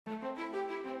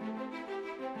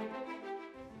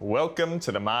Welcome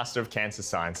to the Master of Cancer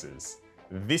Sciences.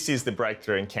 This is the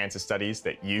breakthrough in cancer studies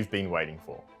that you've been waiting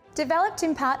for. Developed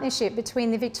in partnership between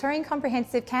the Victorian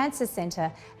Comprehensive Cancer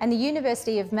Centre and the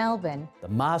University of Melbourne. The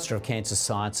Master of Cancer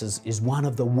Sciences is one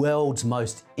of the world's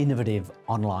most innovative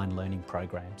online learning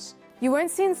programs. You won't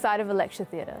see inside of a lecture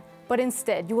theatre, but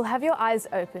instead you will have your eyes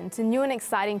open to new and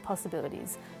exciting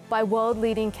possibilities by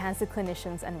world-leading cancer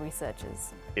clinicians and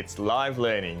researchers. It's live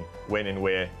learning when and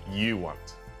where you want.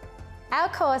 Our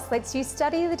course lets you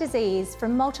study the disease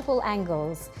from multiple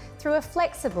angles through a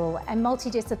flexible and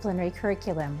multidisciplinary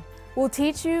curriculum. We'll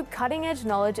teach you cutting-edge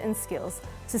knowledge and skills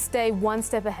to stay one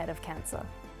step ahead of cancer.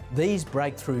 These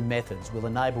breakthrough methods will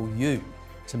enable you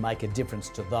to make a difference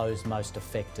to those most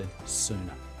affected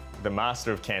sooner. The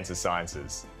Master of Cancer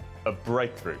Sciences, a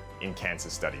breakthrough in cancer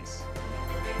studies.